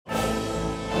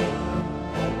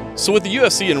So with the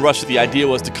UFC in Russia, the idea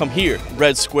was to come here,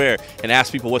 Red Square, and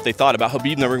ask people what they thought about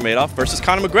Khabib Nurmagomedov versus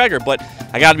Conor McGregor. But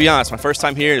I got to be honest, my first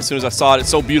time here, as soon as I saw it, it's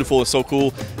so beautiful, it's so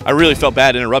cool, I really felt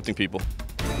bad interrupting people.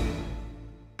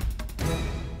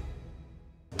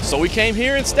 So we came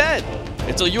here instead.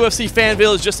 It's a UFC fan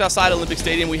village just outside Olympic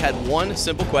Stadium. We had one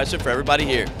simple question for everybody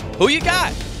here. Who you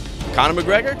got? Conor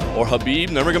McGregor or Khabib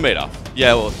Nurmagomedov?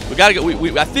 Yeah, well, we gotta go.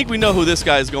 I think we know who this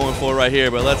guy is going for right here,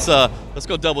 but let's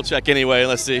go double check anyway.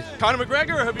 Let's see. Conor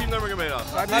McGregor or Habib Nurmagomedov?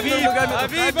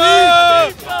 Khabib!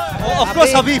 Oh, of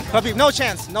course, Khabib. No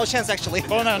chance actually.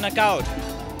 Conor knockout,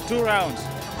 2 rounds.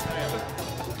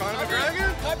 Conor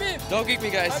McGregor? Khabib! Don't kick me,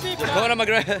 guys. Conor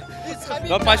McGregor.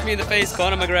 Don't punch me in the face,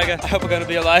 Conor McGregor. I hope we're gonna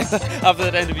be alive after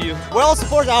that interview. Well,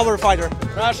 support our fighter.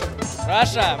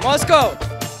 Russia, Moscow.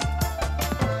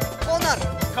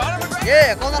 Conor McGregor?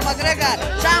 Yeah, Conor McGregor.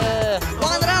 Champ.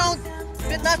 1 round,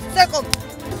 15 seconds.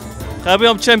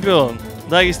 Khabib champion.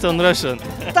 Dagestan Russian.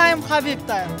 Time, Khabib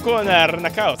time. Conor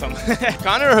knockout.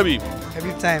 Conor or Habib?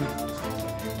 Khabib time.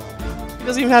 He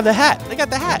doesn't even have the hat. They got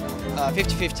the hat.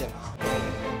 50-50.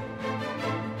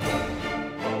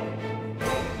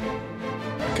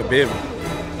 Khabib.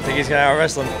 I think he's going to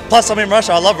out-wrestle him. Plus, I'm in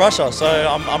Russia. I love Russia, so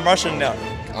I'm Russian now.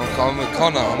 I'm with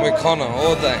Conor. I'm with Conor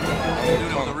all day.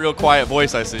 A real quiet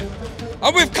voice, I see.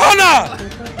 I'm with Conor!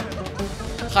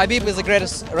 Khabib is the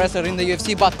greatest wrestler in the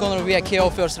UFC, but Conor will KO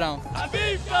first round.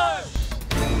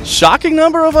 Shocking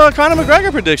number of Conor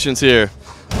McGregor predictions here.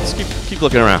 Let's keep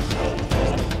looking around.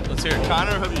 Let's hear it.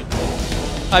 Conor or Habib?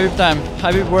 Khabib time.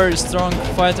 Khabib very strong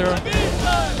fighter.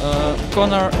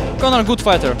 Conor good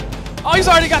fighter. Oh, he's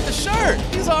already got the shirt.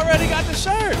 He's already got the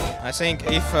shirt. I think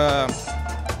if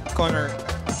Conor.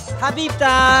 Khabib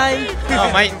time.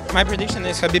 No, my prediction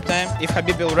is Khabib time. If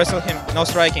Khabib will wrestle him, no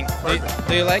striking.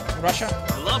 Do you like Russia?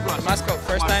 I love Russia. Moscow,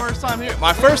 first time. First time here.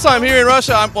 My first time here in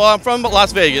Russia. I'm from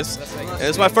Las Vegas.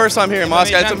 It's my first time here in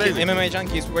Moscow. It's amazing.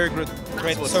 MMAjunkie is very good.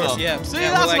 Great source. Yeah. See,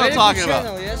 that's what I'm talking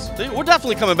about. See, we're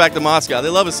definitely coming back to Moscow. They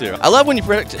love us here. I love when you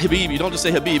predict Khabib. You don't just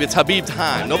say Khabib. It's Khabib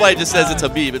time. Nobody just says it's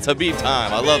Khabib. It's Khabib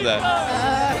time. I love that.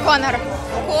 Conor.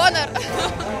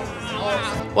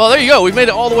 Well, there you go. We've made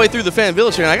it all the way through the fan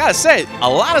village here, and I gotta say, a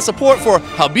lot of support for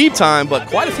Khabib time, but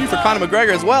quite a few for Conor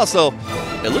McGregor as well. So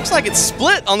it looks like it's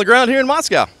split on the ground here in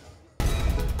Moscow.